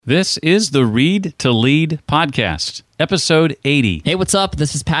This is the Read to Lead podcast, episode 80. Hey, what's up?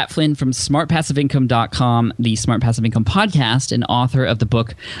 This is Pat Flynn from smartpassiveincome.com, the Smart Passive Income podcast, and author of the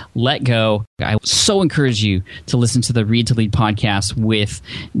book Let Go. I so encourage you to listen to the Read to Lead podcast with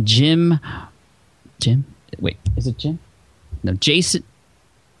Jim? Wait, is it Jim? No, Jason.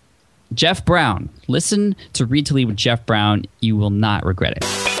 Jeff Brown. Listen to Read to Lead with Jeff Brown. You will not regret it.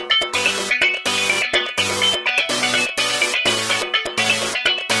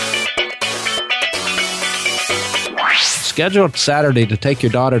 Schedule Saturday to take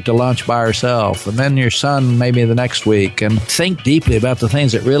your daughter to lunch by herself, and then your son maybe the next week, and think deeply about the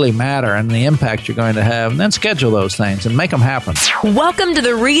things that really matter and the impact you're going to have, and then schedule those things and make them happen. Welcome to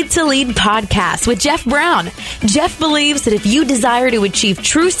the Read to Lead podcast with Jeff Brown. Jeff believes that if you desire to achieve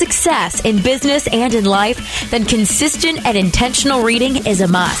true success in business and in life, then consistent and intentional reading is a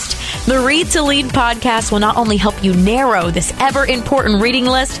must. The Read to Lead podcast will not only help you narrow this ever-important reading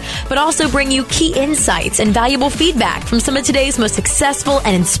list, but also bring you key insights and valuable feedback from some of today's most successful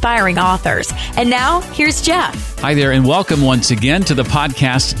and inspiring authors. And now, here's Jeff. Hi there, and welcome once again to the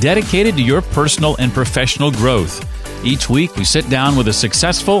podcast dedicated to your personal and professional growth. Each week, we sit down with a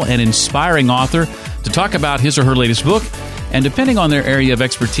successful and inspiring author to talk about his or her latest book, and depending on their area of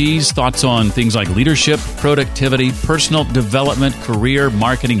expertise, thoughts on things like leadership, productivity, personal development, career,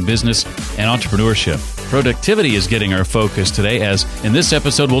 marketing, business, and entrepreneurship. Productivity is getting our focus today, as in this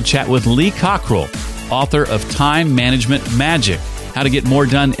episode, we'll chat with Lee Cockerell, author of Time Management Magic, How to Get More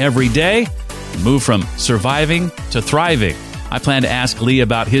Done Every Day, and Move from Surviving to Thriving. I plan to ask Lee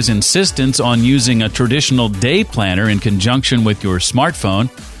about his insistence on using a traditional day planner in conjunction with your smartphone,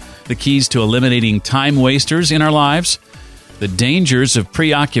 the keys to eliminating time wasters in our lives, the dangers of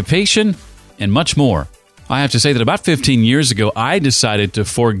preoccupation, and much more. I have to say that about 15 years ago, I decided to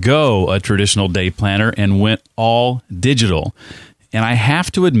forego a traditional day planner and went all digital. And I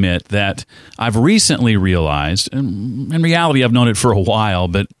have to admit that I've recently realized, and in reality I've known it for a while,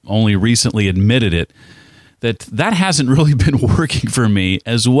 but only recently admitted it, that hasn't really been working for me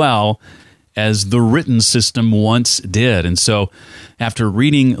as well as the written system once did. And so after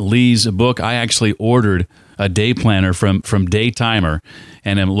reading Lee's book, I actually ordered a day planner from Daytimer,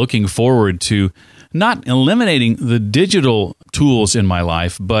 and I'm looking forward to not eliminating the digital tools in my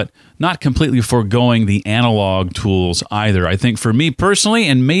life, but not completely foregoing the analog tools either. I think for me personally,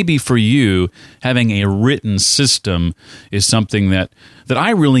 and maybe for you, having a written system is something that I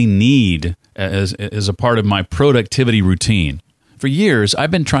really need as a part of my productivity routine. For years,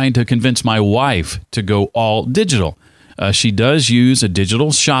 I've been trying to convince my wife to go all digital. She does use a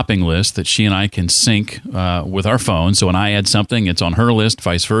digital shopping list that she and I can sync with our phone. So when I add something, it's on her list,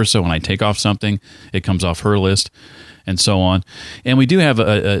 vice versa. When I take off something, it comes off her list, and so on. And we do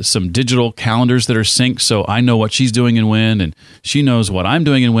have some digital calendars that are synced, so I know what she's doing and when, and she knows what I'm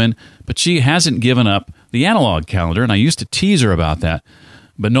doing and when. But she hasn't given up the analog calendar, and I used to tease her about that,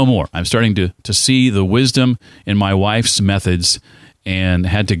 but no more. I'm starting to see the wisdom in my wife's methods, and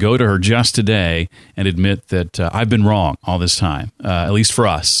had to go to her just today and admit that I've been wrong all this time, at least for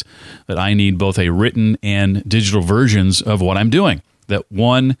us, that I need both a written and digital versions of what I'm doing, that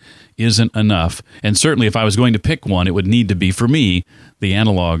one isn't enough. And certainly if I was going to pick one, it would need to be, for me, the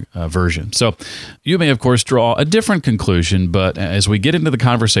analog version. So you may, of course, draw a different conclusion, but as we get into the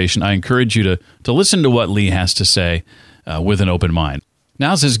conversation, I encourage you to listen to what Lee has to say with an open mind.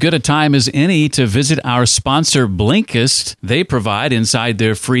 Now's as good a time as any to visit our sponsor, Blinkist. They provide inside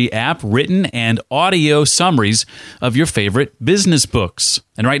their free app written and audio summaries of your favorite business books.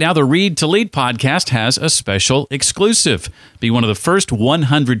 And right now, the Read to Lead podcast has a special exclusive. Be one of the first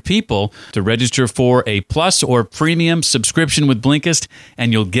 100 people to register for a plus or premium subscription with Blinkist,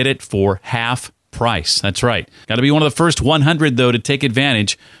 and you'll get it for half price. That's right. Got to be one of the first 100, though, to take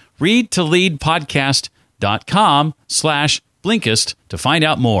advantage. readtoleadpodcast.com/Blinkist to find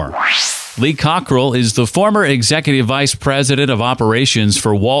out more. Lee Cockerell is the former Executive Vice President of Operations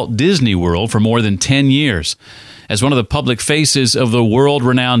for Walt Disney World for more than 10 years. As one of the public faces of the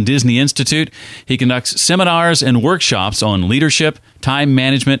world-renowned Disney Institute, he conducts seminars and workshops on leadership, time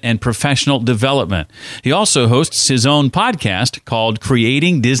management, and professional development. He also hosts his own podcast called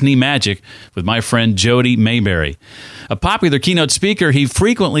Creating Disney Magic with my friend Jody Mayberry. A popular keynote speaker, he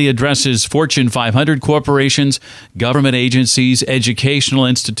frequently addresses Fortune 500 corporations, government agencies, educational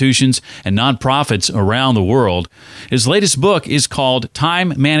institutions, and nonprofits around the world. His latest book is called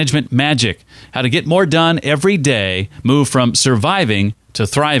Time Management Magic: How to Get More Done Every Day, Move from Surviving to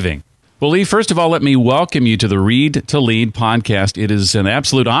Thriving. Well, Lee, first of all, let me welcome you to the Read to Lead podcast. It is an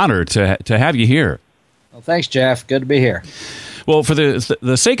absolute honor to have you here. Well, thanks, Jeff. Good to be here. Well, for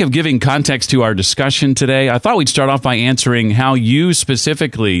the sake of giving context to our discussion today, I thought we'd start off by answering how you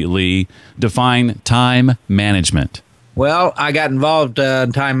specifically, Lee, define time management. Well, I got involved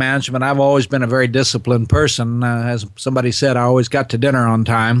in time management. I've always been a very disciplined person. As somebody said, I always got to dinner on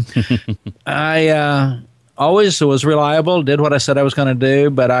time. I always was reliable, did what I said I was going to do,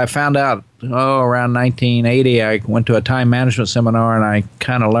 but I found out, around 1980, I went to a time management seminar, and I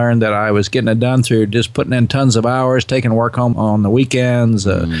kind of learned that I was getting it done through just putting in tons of hours, taking work home on the weekends,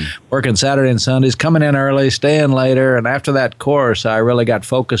 working Saturday and Sundays, coming in early, staying later. And after that course, I really got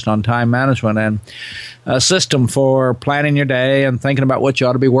focused on time management and a system for planning your day and thinking about what you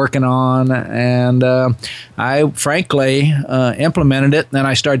ought to be working on. And I frankly implemented it, and then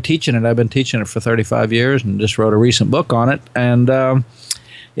I started teaching it. I've been teaching it for 35 years and just wrote a recent book on it. And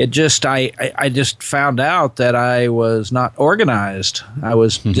I just found out that I was not organized. I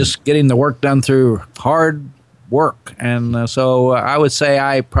was just getting the work done through hard work. And so I would say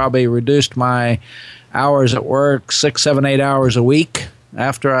I probably reduced my hours at work 6, 7, 8 hours a week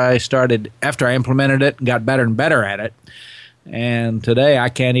after I implemented it and got better and better at it. And today I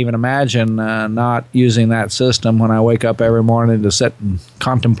can't even imagine not using that system when I wake up every morning to sit and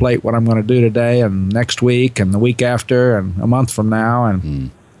contemplate what I'm going to do today and next week and the week after and a month from now,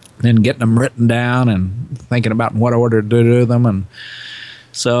 and then getting them written down and thinking about what order to do them. And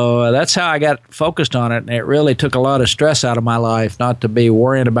so that's how I got focused on it. And it really took a lot of stress out of my life not to be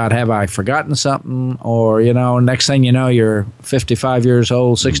worrying about, have I forgotten something? Or, next thing you know, you're 55 years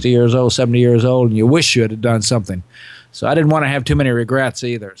old, 60 years old, 70 years old, and you wish you had done something. So I didn't want to have too many regrets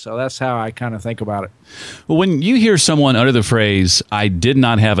either. So that's how I kind of think about it. Well, when you hear someone utter the phrase, I did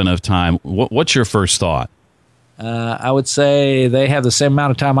not have enough time, what's your first thought? I would say they have the same amount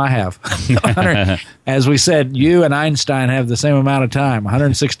of time I have. As we said, you and Einstein have the same amount of time,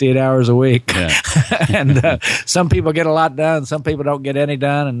 168 hours a week. Yeah. And some people get a lot done, some people don't get any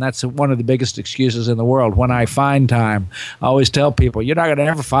done, and that's one of the biggest excuses in the world. When I find time, I always tell people, you're not going to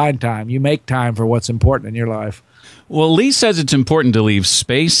ever find time. You make time for what's important in your life. Well, Lee says it's important to leave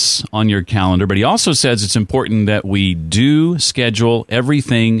space on your calendar, but he also says it's important that we do schedule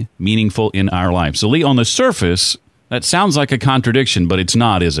everything meaningful in our life. So, Lee, on the surface, that sounds like a contradiction, but it's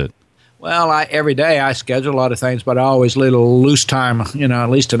not, is it? Well, every day I schedule a lot of things, but I always leave a little loose time, at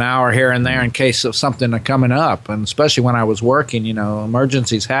least an hour here and there in case of something coming up. And especially when I was working,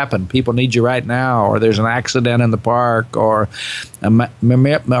 emergencies happen. People need you right now, or there's an accident in the park, or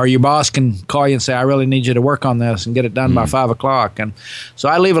your boss can call you and say, I really need you to work on this and get it done by 5 o'clock. And so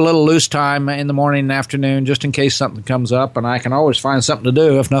I leave a little loose time in the morning and afternoon just in case something comes up, and I can always find something to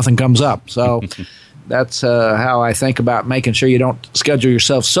do if nothing comes up. So that's how I think about making sure you don't schedule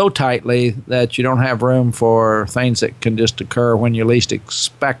yourself so tightly that you don't have room for things that can just occur when you least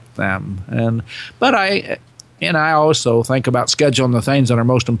expect them. But I also think about scheduling the things that are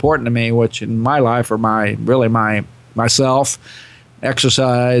most important to me, which in my life are myself,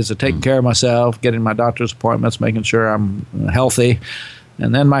 exercise, taking care of myself, getting my doctor's appointments, making sure I'm healthy,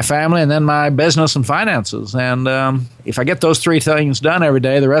 and then my family, and then my business and finances. And if I get those three things done every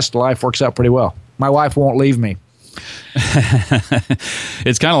day, the rest of life works out pretty well. My wife won't leave me.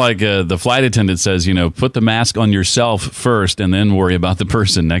 It's kind of like the flight attendant says, put the mask on yourself first and then worry about the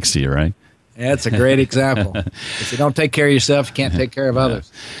person next to you, right? That's a great example. If you don't take care of yourself, you can't take care of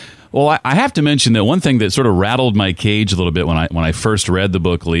others. Well, I have to mention that one thing that sort of rattled my cage a little bit when I first read the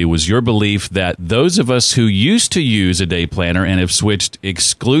book, Lee, was your belief that those of us who used to use a day planner and have switched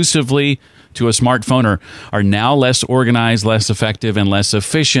exclusively to a smartphone are now less organized, less effective, and less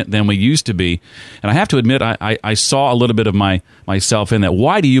efficient than we used to be. And I have to admit, I saw a little bit of myself in that.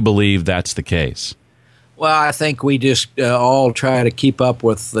 Why do you believe that's the case? Well, I think we just all try to keep up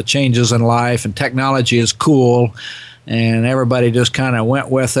with the changes in life, and technology is cool. And everybody just kind of went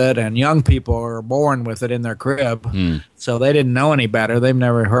with it, and young people are born with it in their crib, so they didn't know any better. They've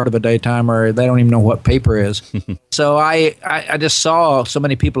never heard of a daytimer. They don't even know what paper is. So I just saw so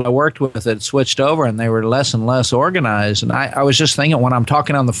many people I worked with that switched over, and they were less and less organized. And I was just thinking, when I'm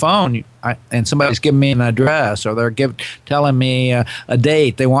talking on the phone and somebody's giving me an address, or they're telling me a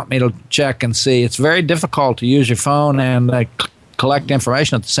date they want me to check and see, it's very difficult to use your phone and collect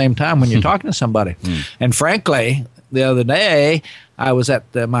information at the same time when you're talking to somebody. And frankly, the other day, I was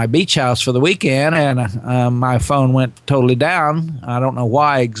at my beach house for the weekend, and my phone went totally down. I don't know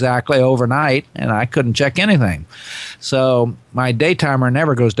why exactly, overnight, and I couldn't check anything. So my daytimer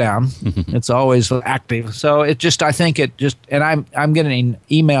never goes down. It's always active. So and I'm getting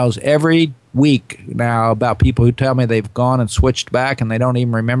emails every week now about people who tell me they've gone and switched back, and they don't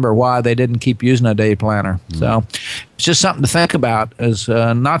even remember why they didn't keep using a day planner. So it's just something to think about, is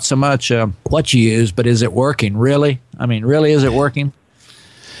not so much what you use, but is it working really? I mean, really, is it working?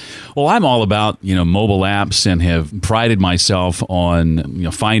 Well, I'm all about, mobile apps and have prided myself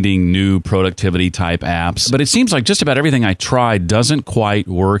on, finding new productivity type apps. But it seems like just about everything I try doesn't quite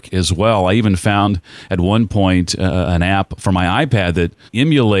work as well. I even found at one point an app for my iPad that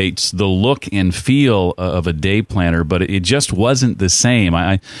emulates the look and feel of a day planner, but it just wasn't the same.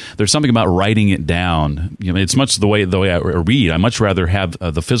 There's something about writing it down. It's much the way I read. I much rather have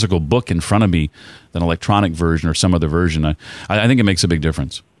the physical book in front of me than an electronic version or some other version. I think it makes a big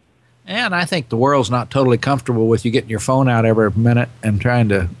difference. And I think the world's not totally comfortable with you getting your phone out every minute and trying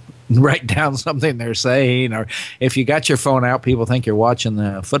to write down something they're saying. Or if you got your phone out, people think you're watching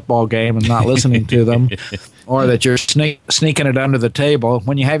the football game and not listening to them, or that you're sneaking it under the table.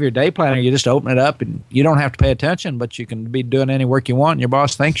 When you have your day planner, you just open it up and you don't have to pay attention, but you can be doing any work you want and your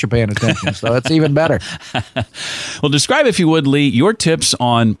boss thinks you're paying attention. So it's even better. Well, describe, if you would, Lee, your tips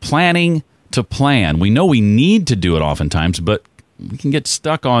on planning to plan. We know we need to do it oftentimes, but we can get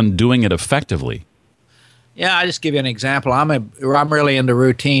stuck on doing it effectively. Yeah, I just give you an example. I'm really into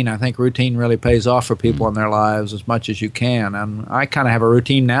routine. I think routine really pays off for people in their lives as much as you can. And I kind of have a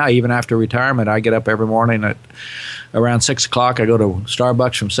routine now, even after retirement. I get up every morning at around 6 o'clock. I go to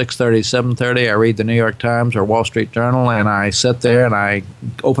Starbucks from 6:30 to 7:30. I read the New York Times or Wall Street Journal, and I sit there and I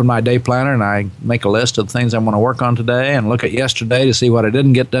open my day planner and I make a list of things I want to work on today and look at yesterday to see what I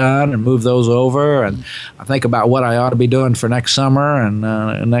didn't get done and move those over. And I think about what I ought to be doing for next summer and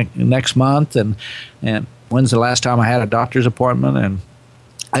next month and when's the last time I had a doctor's appointment, and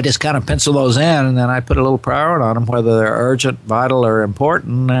I just kind of pencil those in, and then I put a little priority on them, whether they're urgent, vital, or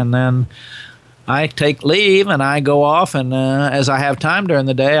important, and then I take leave and I go off, and as I have time during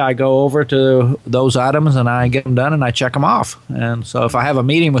the day, I go over to those items and I get them done and I check them off. And so if I have a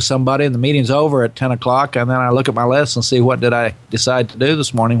meeting with somebody and the meeting's over at 10 o'clock, and then I look at my list and see what did I decide to do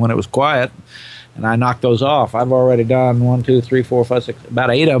this morning when it was quiet, and I knock those off. I've already done 1, 2, 3, 4, 5, 6, about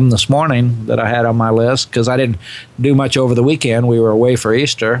 8 of them this morning that I had on my list because I didn't do much over the weekend. We were away for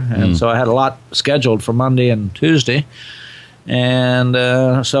Easter, and so I had a lot scheduled for Monday and Tuesday. And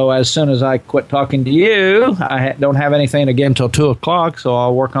so as soon as I quit talking to you, I don't have anything again until 2 o'clock, so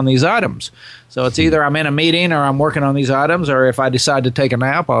I'll work on these items. So it's either I'm in a meeting or I'm working on these items, or if I decide to take a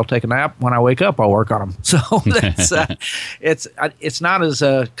nap, I'll take a nap. When I wake up, I'll work on them. So it's not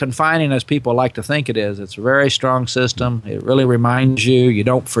as confining as people like to think it is. It's a very strong system. It really reminds you. You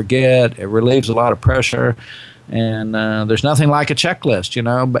don't forget. It relieves a lot of pressure. And there's nothing like a checklist,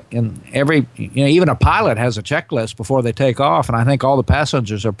 but even a pilot has a checklist before they take off, and I think all the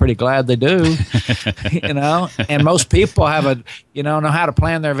passengers are pretty glad they do, and most people know how to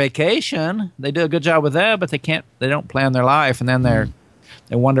plan their vacation. They do a good job with that, but they don't plan their life, and then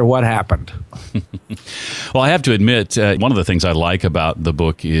they wonder what happened. Well, I have to admit, one of the things I like about the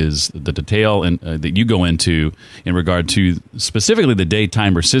book is the detail that you go into in regard to specifically the day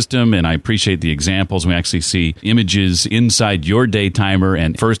timer system, and I appreciate the examples. We actually see images inside your day timer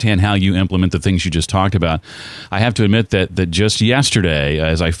and firsthand how you implement the things you just talked about. I have to admit that just yesterday,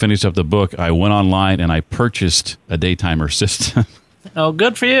 as I finished up the book, I went online and I purchased a day timer system. Oh,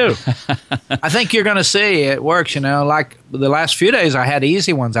 good for you. I think you're going to see it works, like the last few days I had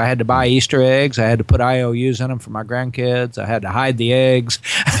easy ones. I had to buy Easter eggs. I had to put IOUs in them for my grandkids. I had to hide the eggs.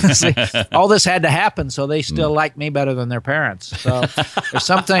 See, all this had to happen so they still like me better than their parents. So there's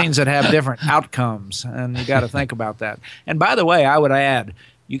some things that have different outcomes, and you got to think about that. And by the way, I would add,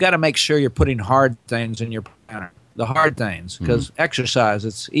 you got to make sure you're putting hard things in your planner. The hard things, because exercise,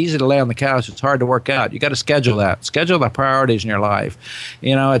 it's easy to lay on the couch. It's hard to work out. You got to schedule that. Schedule the priorities in your life.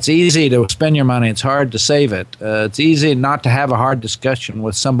 It's easy to spend your money. It's hard to save it. It's easy not to have a hard discussion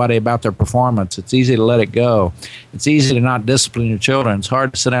with somebody about their performance. It's easy to let it go. It's easy to not discipline your children. It's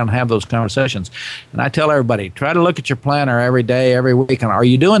hard to sit down and have those conversations. And I tell everybody, try to look at your planner every day, every week, and are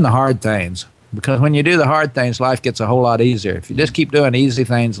you doing the hard things? Because when you do the hard things, life gets a whole lot easier. If you just keep doing easy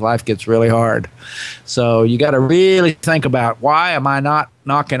things, life gets really hard. So you got to really think about, why am I not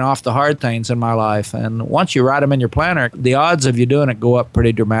knocking off the hard things in my life? And once you write them in your planner, the odds of you doing it go up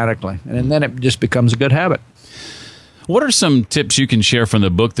pretty dramatically. And then it just becomes a good habit. What are some tips you can share from the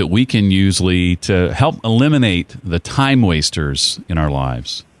book that we can use, Lee, to help eliminate the time wasters in our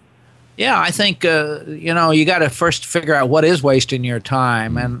lives? Yeah, I think, you got to first figure out what is wasting your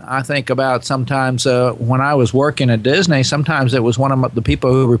time. And I think about sometimes when I was working at Disney, sometimes it was one of the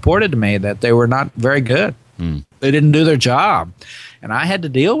people who reported to me that they were not very good. They didn't do their job. And I had to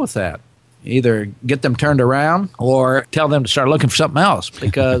deal with that. Either get them turned around or tell them to start looking for something else,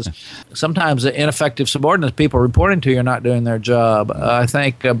 because sometimes the ineffective subordinates, people reporting to you, are not doing their job. I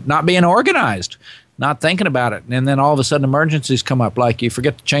think not being organized. not thinking about it. And then all of a sudden emergencies come up, like you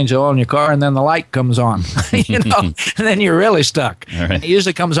forget to change the oil in your car and then the light comes on, and then you're really stuck. Right. And it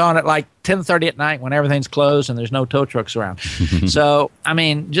usually comes on at like 10:30 at night when everything's closed and there's no tow trucks around. So, I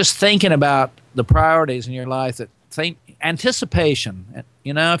mean, just thinking about the priorities in your life, anticipation.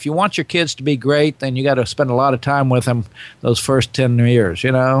 If you want your kids to be great, then you got to spend a lot of time with them those first 10 years,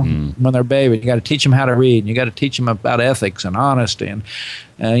 when they're babies. You got to teach them how to read. You got to teach them about ethics and honesty. And,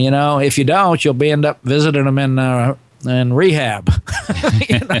 if you don't, you'll end up visiting them in rehab.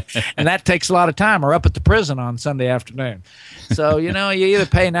 And that takes a lot of time, or up at the prison on Sunday afternoon. So, you either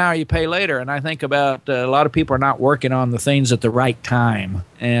pay now or you pay later. And I think about a lot of people are not working on the things at the right time.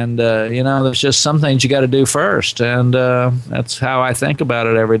 And, there's just some things you got to do first. And that's how I think about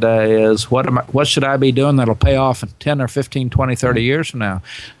it every day is what should I be doing that'll pay off in 10 or 15, 20, 30 years from now?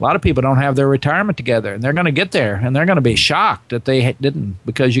 A lot of people don't have their retirement together, and they're going to get there, and they're going to be shocked that they didn't,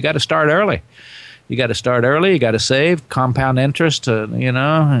 because you got to start early. You got to start early. You got to save, compound interest.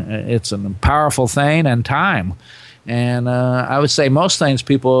 It's a powerful thing, and time. And I would say most things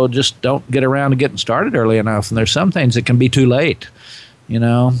people just don't get around to getting started early enough. And there's some things that can be too late.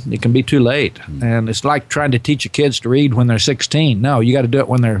 It can be too late. And it's like trying to teach your kids to read when they're 16. No, you got to do it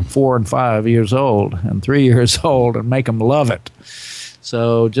when they're 4 and 5 years old and 3 years old and make them love it.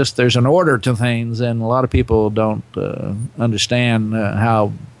 So just there's an order to things, and a lot of people don't understand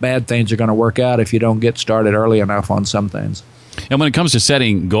how bad things are going to work out if you don't get started early enough on some things. And when it comes to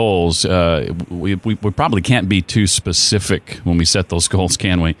setting goals, we probably can't be too specific when we set those goals,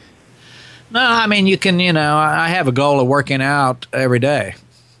 can we? No, I mean, you can, I have a goal of working out every day.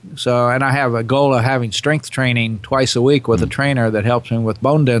 And I have a goal of having strength training twice a week with a trainer that helps me with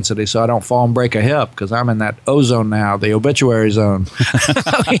bone density so I don't fall and break a hip, because I'm in that O-zone now, the obituary zone.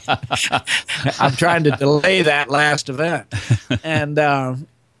 I'm trying to delay that last event. And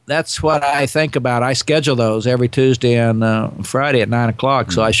that's what I think about. I schedule those every Tuesday and Friday at 9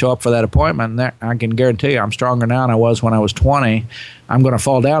 o'clock. So I show up for that appointment, and I can guarantee you I'm stronger now than I was when I was 20. I'm going to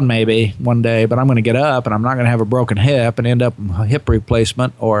fall down maybe one day, but I'm going to get up, and I'm not going to have a broken hip and end up in a hip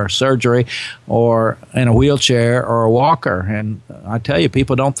replacement or surgery or in a wheelchair or a walker. And I tell you,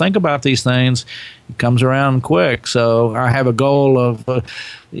 people don't think about these things. It comes around quick. So I have a goal of, at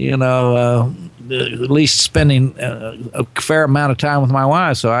least spending a fair amount of time with my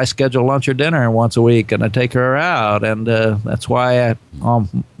wife. So I schedule lunch or dinner once a week, and I take her out. And that's why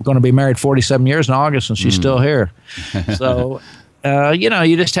I'm going to be married 47 years in August, and she's still here. So...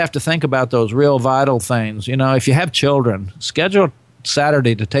 you just have to think about those real vital things. If you have children, schedule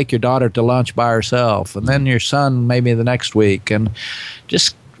Saturday to take your daughter to lunch by herself, and then your son maybe the next week, and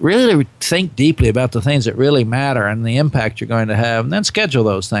just really think deeply about the things that really matter and the impact you're going to have, and then schedule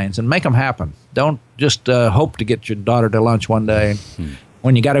those things and make them happen. Don't just hope to get your daughter to lunch one day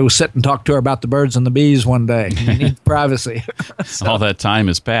when you got to sit and talk to her about the birds and the bees one day. You need privacy. So, all that time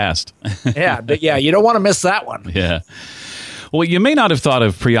has passed. Yeah, you don't want to miss that one. Yeah. Well, you may not have thought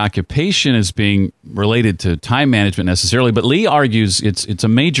of preoccupation as being related to time management necessarily, but Lee argues it's a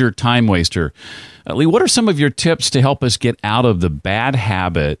major time waster. Lee, what are some of your tips to help us get out of the bad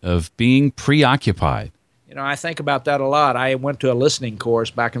habit of being preoccupied? I think about that a lot. I went to a listening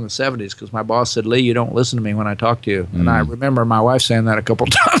course back in the 70s because my boss said, Lee, you don't listen to me when I talk to you. And I remember my wife saying that a couple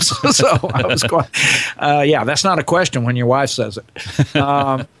of times. So I was going, that's not a question when your wife says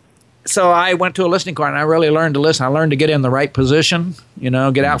it. So I went to a listening course, and I really learned to listen. I learned to get in the right position,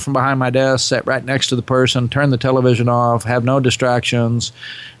 get out from behind my desk, sit right next to the person, turn the television off, have no distractions,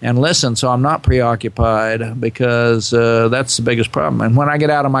 and listen so I'm not preoccupied, because that's the biggest problem. And when I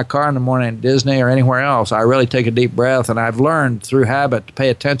get out of my car in the morning at Disney or anywhere else, I really take a deep breath, and I've learned through habit to pay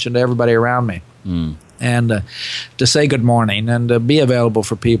attention to everybody around me. And to say good morning and to be available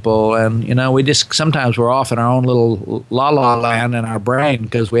for people. And, we just sometimes we're off in our own little la-la land in our brain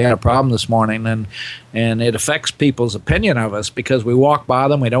because we had a problem this morning. And it affects people's opinion of us because we walk by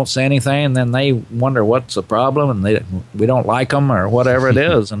them, we don't say anything, and then they wonder what's the problem, and we don't like them or whatever it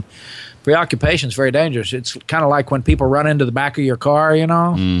is. And preoccupation is very dangerous. It's kind of like when people run into the back of your car,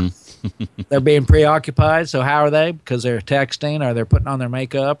 They're being preoccupied. So how are they? Because they're texting, or they're putting on their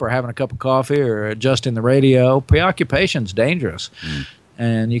makeup, or having a cup of coffee, or adjusting the radio. Preoccupation's dangerous.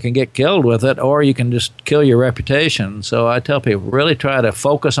 And you can get killed with it, or you can just kill your reputation. So I tell people, really try to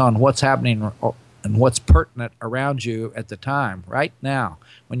focus on what's happening and what's pertinent around you at the time, right now.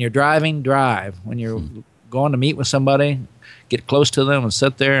 When you're driving, drive. When you're going to meet with somebody, get close to them and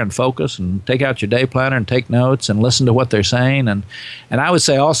sit there and focus and take out your day planner and take notes and listen to what they're saying. And I would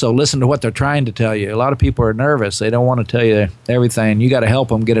say also listen to what they're trying to tell you. A lot of people are nervous. They don't want to tell you everything. You got to help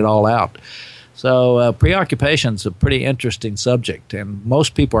them get it all out. So preoccupation's a pretty interesting subject, and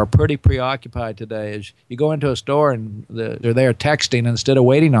most people are pretty preoccupied today. As you go into a store and they're there texting instead of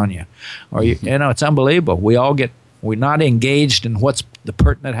waiting on you, or it's unbelievable. We're not engaged in what's the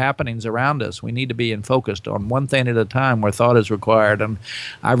pertinent happenings around us. We need to be focused on one thing at a time where thought is required. And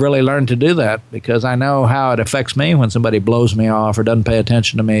I've really learned to do that because I know how it affects me when somebody blows me off or doesn't pay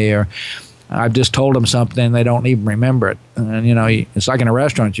attention to me, or I've just told them something and they don't even remember it. And, it's like in a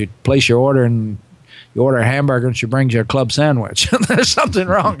restaurant. You place your order and you order a hamburger and she brings you a club sandwich. There's something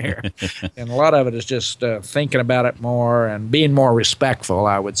wrong here. And a lot of it is just thinking about it more and being more respectful,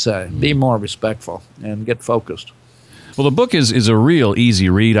 I would say. Be more respectful and get focused. Well, the book is a real easy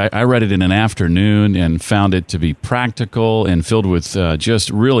read. I read it in an afternoon and found it to be practical and filled with just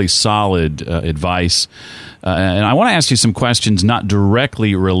really solid advice. And I want to ask you some questions not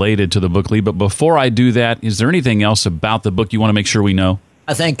directly related to the book, Lee, but before I do that, is there anything else about the book you want to make sure we know?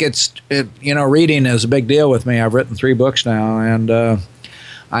 I think reading is a big deal with me. I've written 3 books now, and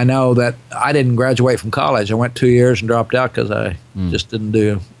I know that I didn't graduate from college. I went 2 years and dropped out because I just didn't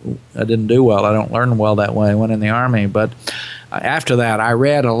do well. I don't learn well that way. I went in the Army. But after that, I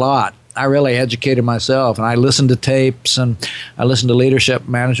read a lot. I really educated myself, and I listened to tapes, and I listened to leadership,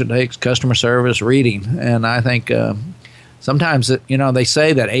 management tapes, customer service, reading. And I think sometimes, they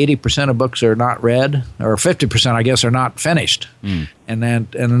say that 80% of books are not read, or 50%, I guess, are not finished. And then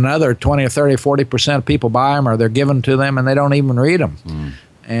another 20 or 30 or 40% of people buy them, or they're given to them, and they don't even read them.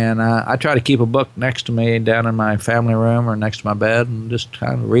 And I try to keep a book next to me down in my family room or next to my bed and just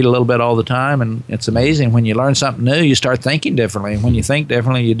kind of read a little bit all the time. And it's amazing. When you learn something new, you start thinking differently. When you think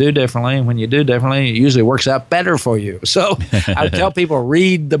differently, you do differently. And when you do differently, it usually works out better for you. So I tell people,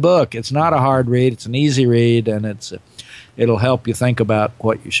 read the book. It's not a hard read. It's an easy read, and it'll help you think about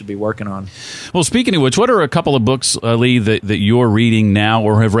what you should be working on. Well, speaking of which, what are a couple of books, Lee, that you're reading now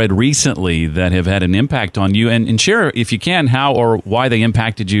or have read recently that have had an impact on you? And share, if you can, how or why they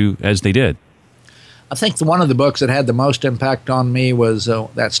impacted you as they did. I think one of the books that had the most impact on me was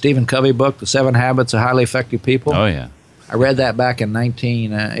that Stephen Covey book, The 7 Habits of Highly Effective People. Oh, yeah. I read that back in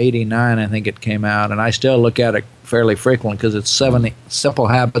 1989, I think it came out, and I still look at it fairly frequently because it's 7 simple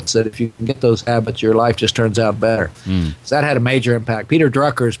habits that if you can get those habits, your life just turns out better. So that had a major impact. Peter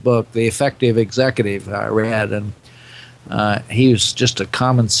Drucker's book, The Effective Executive, I read, and he was just a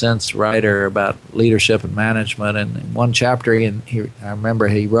common sense writer about leadership and management. And in one chapter, I remember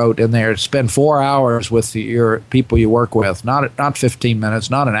he wrote in there, spend 4 hours with your people you work with, not 15 minutes,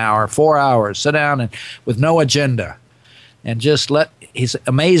 not an hour, 4 hours. Sit down and with no agenda. And just it's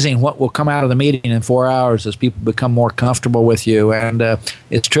amazing what will come out of the meeting in 4 hours as people become more comfortable with you. And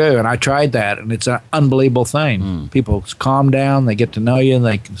it's true. And I tried that, and it's an unbelievable thing. People calm down, they get to know you, and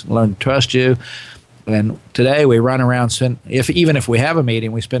they can learn to trust you. And today we run around, even if we have a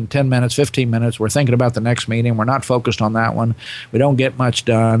meeting, we spend 10 minutes, 15 minutes, we're thinking about the next meeting. We're not focused on that one. We don't get much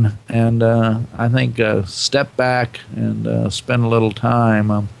done. And I think step back and spend a little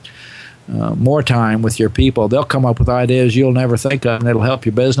time, more time with your people. They'll come up with ideas you'll never think of, and it'll help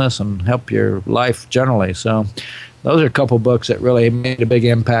your business and help your life generally. So those are a couple books that really made a big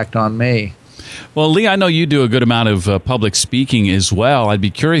impact on me. Well, Lee, I know you do a good amount of public speaking as well. I'd be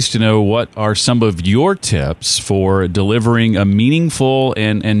curious to know what are some of your tips for delivering a meaningful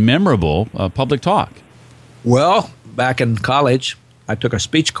and memorable public talk? Well, back in college, I took a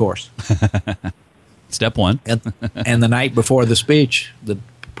speech course. Step 1. And the night before the speech, the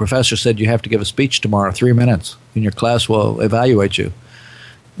professor said, you have to give a speech tomorrow, 3 minutes, and your class will evaluate you.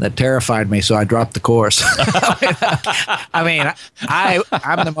 That terrified me, so I dropped the course. I mean,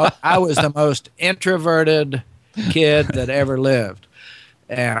 I was the most introverted kid that ever lived,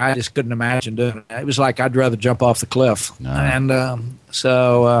 and I just couldn't imagine doing it. It was like I'd rather jump off the cliff. No. And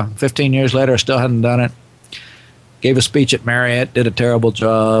so 15 years later, I still hadn't done it. Gave a speech at Marriott, did a terrible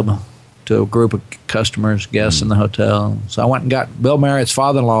job to a group of customers, guests in the hotel. So I went and got Bill Marriott's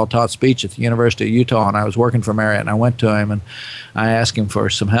father-in-law taught speech at the University of Utah, and I was working for Marriott, and I went to him, and I asked him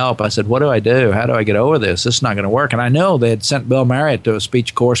for some help. I said, what do I do? How do I get over this? This is not going to work. And I know they had sent Bill Marriott to a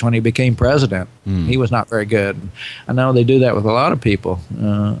speech course when he became president. He was not very good. I know they do that with a lot of people.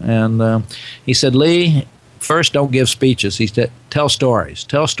 And he said, Lee, first don't give speeches. He said, tell stories.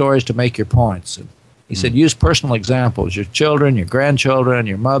 Tell stories to make your points. He said, use personal examples, your children, your grandchildren,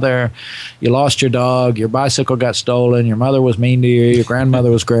 your mother, you lost your dog, your bicycle got stolen, your mother was mean to you, your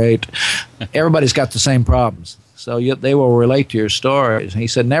grandmother was great. Everybody's got the same problems. So they will relate to your stories. He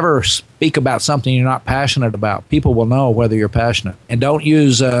said, never speak about something you're not passionate about. People will know whether you're passionate. And don't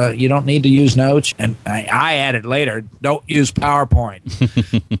use, you don't need to use notes. And I added later, don't use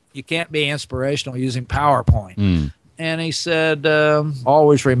PowerPoint. You can't be inspirational using PowerPoint. And he said,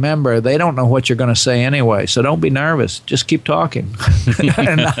 always remember, they don't know what you're going to say anyway, so don't be nervous. Just keep talking.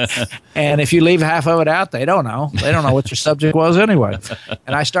 And if you leave half of it out, they don't know. They don't know what your subject was anyway.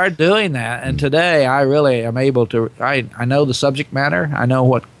 And I started doing that. And today I really am able to, I know the subject matter. I know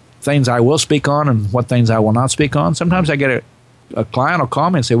what things I will speak on and what things I will not speak on. Sometimes I get a client will call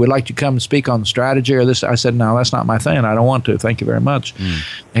me and say, we'd like you to come and speak on strategy or this. I said, no, that's not my thing. I don't want to. Thank you very much.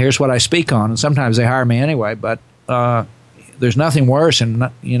 Here's what I speak on. And sometimes they hire me anyway, but there's nothing worse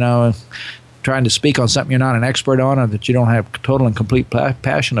than, trying to speak on something you're not an expert on or that you don't have total and complete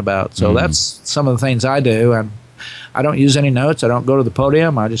passion about. So that's some of the things I do. And I don't use any notes. I don't go to the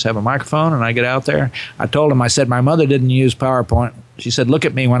podium. I just have a microphone and I get out there. I told him, I said, my mother didn't use PowerPoint. She said, look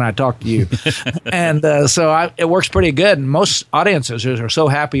at me when I talk to you. And so it works pretty good. And most audiences are so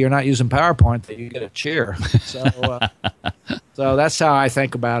happy you're not using PowerPoint that you get a cheer. So that's how I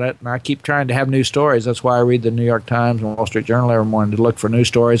think about it. And I keep trying to have new stories. That's why I read the New York Times and Wall Street Journal every morning to look for new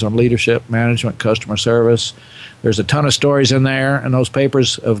stories on leadership, management, customer service. There's a ton of stories in there in those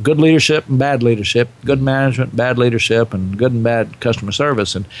papers of good leadership and bad leadership, good management, bad leadership, and good and bad customer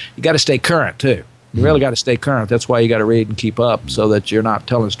service. And you got to stay current, too. You really got to stay current. That's why you got to read and keep up so that you're not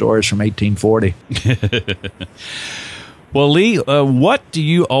telling stories from 1840. Well, Lee, what do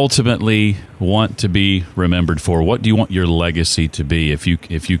you ultimately want to be remembered for? What do you want your legacy to be, if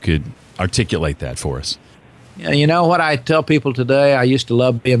you could articulate that for us? Yeah, you know what I tell people today? I used to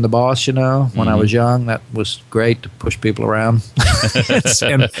love being the boss, when I was young. That was great to push people around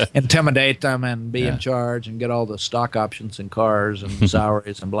and intimidate them and be in charge and get all the stock options and cars and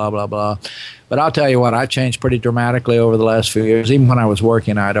salaries and blah, blah, blah. But I'll tell you what, I've changed pretty dramatically over the last few years. Even when I was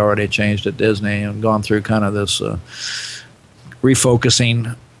working, I'd already changed at Disney and gone through kind of this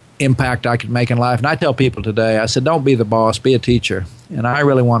refocusing impact I could make in life. And I tell people today, I said, don't be the boss, be a teacher. And I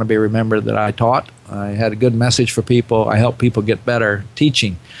really want to be remembered that I taught. I had a good message for people. I helped people get better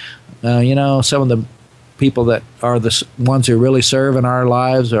teaching. Some of the people that are the ones who really serve in our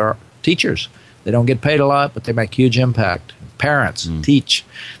lives are teachers. They don't get paid a lot, but they make huge impact. Parents teach.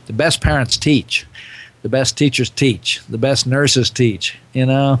 The best parents teach. The best teachers teach. The best nurses teach,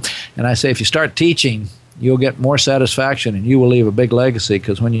 And I say, if you start teaching, you'll get more satisfaction and you will leave a big legacy,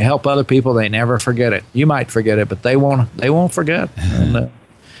 because when you help other people, they never forget it. You might forget it, but they won't forget.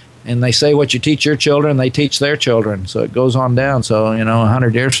 And they say what you teach your children, they teach their children. So it goes on down. So,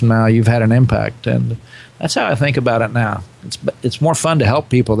 100 years from now, you've had an impact. And that's how I think about it now. It's more fun to help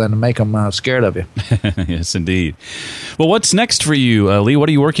people than to make them scared of you. Yes, indeed. Well, what's next for you, Lee? What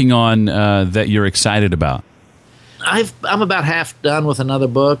are you working on that you're excited about? I'm about half done with another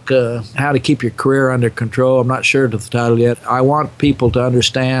book, How to Keep Your Career Under Control. I'm not sure of the title yet. I want people to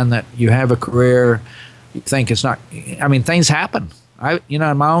understand that you have a career. You think it's not. I mean, things happen. In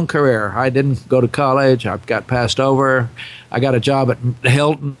my own career, I didn't go to college. I got passed over. I got a job at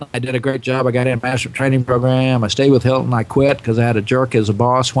Hilton. I did a great job. I got in a master training program. I stayed with Hilton. I quit because I had a jerk as a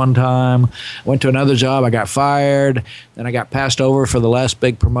boss one time. Went to another job. I got fired. Then I got passed over for the last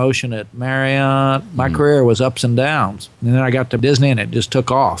big promotion at Marriott. My career was ups and downs. And then I got to Disney and it just took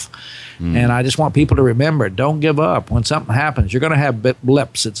off. And I just want people to remember, don't give up. When something happens, you're going to have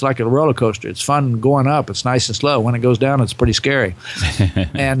blips. It's like a roller coaster. It's fun going up. It's nice and slow. When it goes down, it's pretty scary.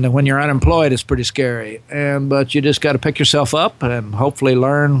 And when you're unemployed, it's pretty scary. But you just got to pick yourself up and hopefully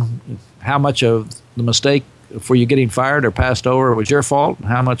learn how much of the mistake for you getting fired or passed over was your fault,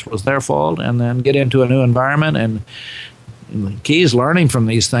 how much was their fault, and then get into a new environment. And the key is learning from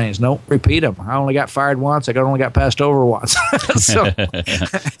these things. Don't repeat them. I only got fired once. I only got passed over once.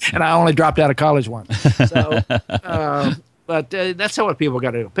 And I only dropped out of college once. But that's what people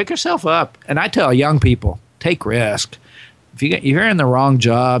got to do. Pick yourself up. And I tell young people, take risk. If you're in the wrong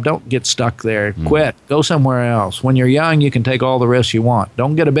job, don't get stuck there. Quit. Go somewhere else. When you're young, you can take all the risks you want.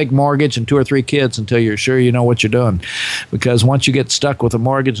 Don't get a big mortgage and 2 or 3 kids until you're sure you know what you're doing. Because once you get stuck with a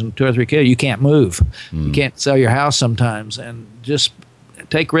mortgage and 2 or 3 kids, you can't move. You can't sell your house sometimes. And just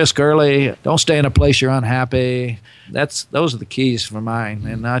take risk early. Don't stay in a place you're unhappy. Those are the keys for mine.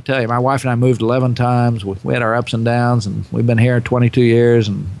 And I tell you, my wife and I moved 11 times. We had our ups and downs, and we've been here 22 years.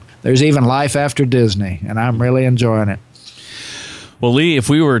 And there's even life after Disney, and I'm really enjoying it. Well, Lee, if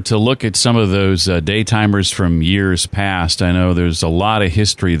we were to look at some of those daytimers from years past, I know there's a lot of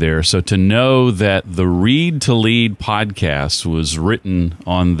history there. So to know that the Read to Lead podcast was written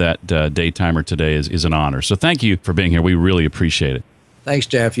on that daytimer today is an honor. So thank you for being here. We really appreciate it. Thanks,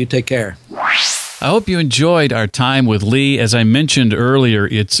 Jeff. You take care. I hope you enjoyed our time with Lee. As I mentioned earlier,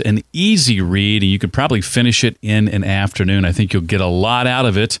 it's an easy read, and you could probably finish it in an afternoon. I think you'll get a lot out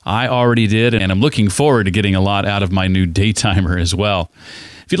of it. I already did, and I'm looking forward to getting a lot out of my new daytimer as well.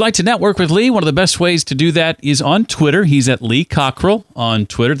 If If you'd like to network with Lee, one of the best ways to do that is on Twitter. He's at Lee Cockerell on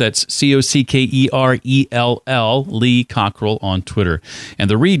Twitter. That's Cockerell, Lee Cockerell on Twitter. And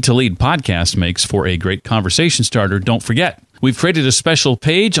the Read to Lead podcast makes for a great conversation starter. Don't forget, we've created a special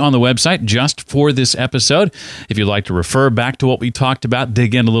page on the website just for this episode. If you'd like to refer back to what we talked about,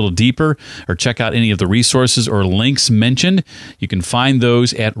 dig in a little deeper, or check out any of the resources or links mentioned, you can find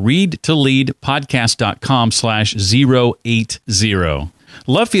those at readtoleadpodcast.com/080.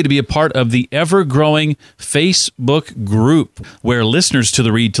 Love for you to be a part of the ever-growing Facebook group where listeners to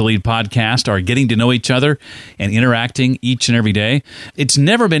the Read to Lead podcast are getting to know each other and interacting each and every day. It's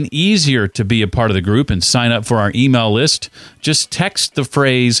never been easier to be a part of the group and sign up for our email list. Just text the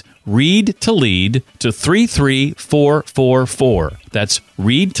phrase Read to Lead to 33444. That's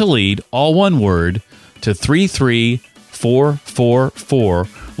Read to Lead, all one word, to 33444.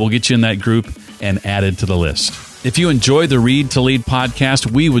 We'll get you in that group and added to the list. If you enjoy the Read to Lead podcast,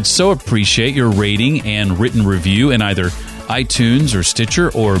 we would so appreciate your rating and written review in either iTunes or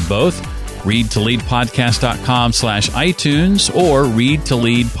Stitcher or both. readtoleadpodcast.com/iTunes or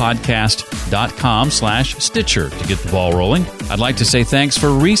readtoleadpodcast.com/Stitcher to get the ball rolling. I'd like to say thanks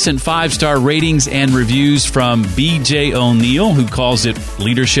for recent 5-star ratings and reviews from BJ O'Neill, who calls it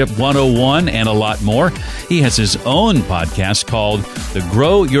Leadership 101 and a lot more. He has his own podcast called the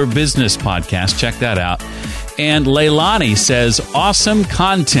Grow Your Business Podcast. Check that out. And Leilani says, awesome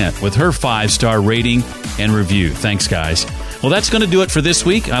content with her 5-star rating and review. Thanks, guys. Well, that's going to do it for this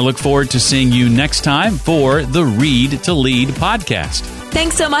week. I look forward to seeing you next time for the Read to Lead podcast.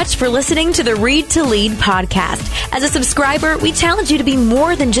 Thanks so much for listening to the Read to Lead podcast. As a subscriber, we challenge you to be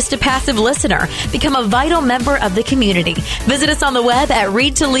more than just a passive listener. Become a vital member of the community. Visit us on the web at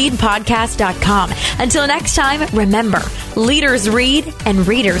readtoleadpodcast.com. Until next time, remember, leaders read and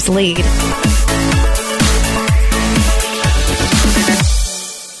readers lead.